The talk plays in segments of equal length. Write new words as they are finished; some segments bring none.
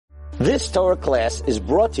This Torah class is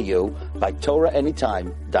brought to you by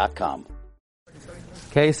TorahAnytime.com.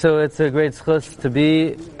 Okay, so it's a great schus to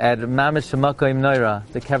be at Mamish Shemakoim Noira,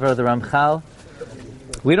 the kever of the Ramchal.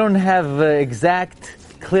 We don't have exact,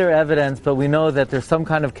 clear evidence, but we know that there's some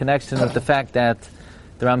kind of connection with the fact that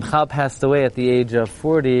the Ramchal passed away at the age of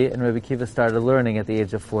 40 and Rebbe Akiva started learning at the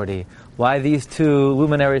age of 40. Why these two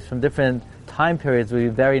luminaries from different time periods would be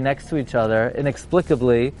very next to each other,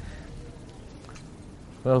 inexplicably,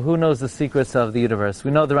 well, who knows the secrets of the universe?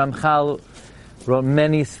 We know the Ramchal wrote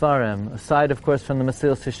many Sfarim, aside, of course, from the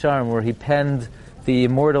Mesilas Yesharim, where he penned the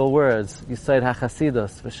immortal words, Yisayid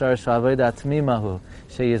HaChasidus, V'shar Sha'avodah Tmimahu,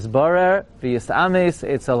 Sheyizbarer, V'yisames,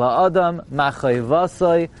 Eitzel HaAdam, Machay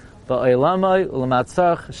Vasay, Ba'olamay,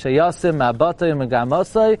 Ulamatzarch, Sheyasim, Ma'batay,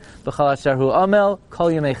 Megamosay, B'chal Asher Hu Amel,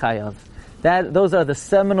 Kol Yemei Chayav. Those are the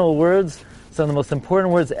seminal words, some of the most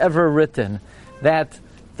important words ever written, that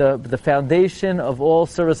the foundation of all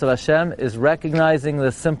service of Hashem is recognizing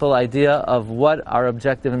the simple idea of what our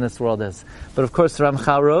objective in this world is. But of course,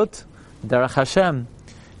 Ramchal wrote Derech Hashem,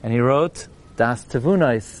 and he wrote Das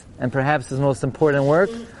Tevunais, and perhaps his most important work.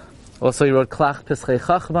 Also, he wrote Klach Pischei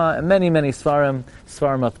Chachma, and many Svarim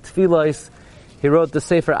of Tfilos. He wrote the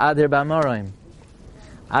Sefer Adir B'Amoraim.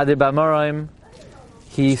 Adir B'Amoraim,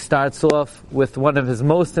 he starts off with one of his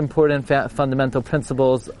most important fundamental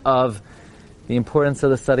principles of the importance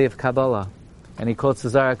of the study of Kabbalah. And he quotes the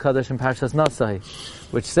Zohar HaKadosh in Parshas Nosai,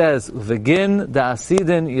 which says, V'gin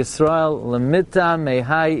da'asidin Yisrael lemita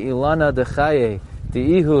mehai ilana dechaye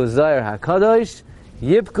di'ihu Zohar HaKadosh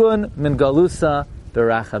yipkun min galusa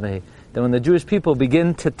berachameh. That when the Jewish people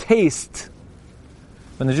begin to taste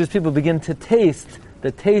the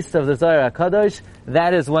taste of the Zohar HaKadosh,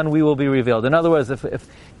 that is when we will be revealed. In other words, if it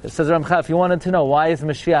says Ramchal, if you wanted to know why is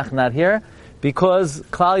Mashiach not here, because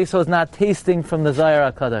Klal Yisrael is not tasting from the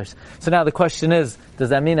Zohar HaKadosh. So now the question is, does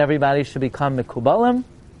that mean everybody should become Mekubalim?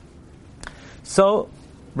 So,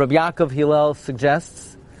 Rabbi Yaakov Hillel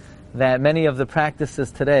suggests that many of the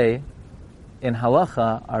practices today in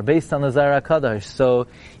Halacha are based on the Zohar HaKadosh. So,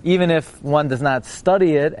 even if one does not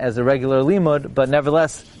study it as a regular limud, but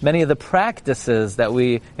nevertheless, many of the practices that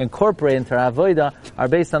we incorporate into our Avodah are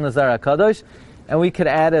based on the Zohar HaKadosh. And we could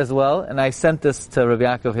add as well, and I sent this to Rabbi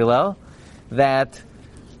Yaakov Hillel, that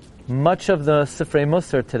much of the Sifrei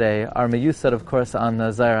Musar today are meyusad, of course, on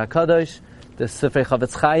the Zohar HaKadosh. The Sifrei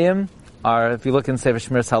Chavetz Chaim are, if you look in Sefer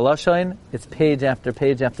Shmiras HaLashon, it's page after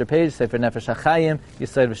page after page. Sefer Nefesh HaChaim,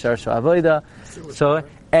 Yisod V'shar Sha'avodah. So,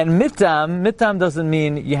 and mitam doesn't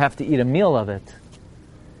mean you have to eat a meal of it.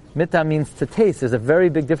 Mitam means to taste. There's a very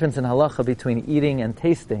big difference in halacha between eating and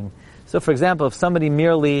tasting. So, for example, if somebody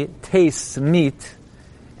merely tastes meat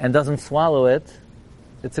and doesn't swallow it,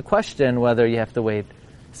 it's a question whether you have to wait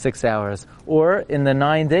 6 hours. Or in the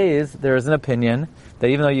 9 days, there is an opinion that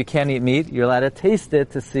even though you can't eat meat, you're allowed to taste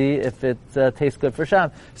it to see if it tastes good for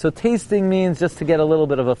Sham. So tasting means just to get a little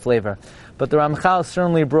bit of a flavor. But the Ramchal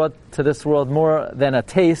certainly brought to this world more than a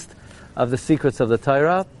taste of the secrets of the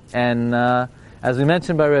Torah. And as we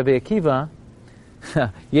mentioned by Rebbe Akiva,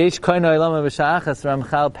 Yesh Koino Ilama B'Sha'achas,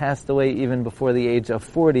 Ramchal passed away even before the age of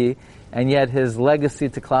 40, and yet his legacy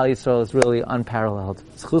to Klal Yisrael is really unparalleled.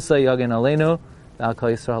 Zchusa Yagen Aleinu, V'al Kol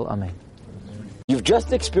Yisrael, Amen. You've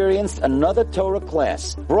just experienced another Torah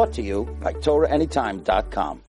class brought to you by TorahAnytime.com.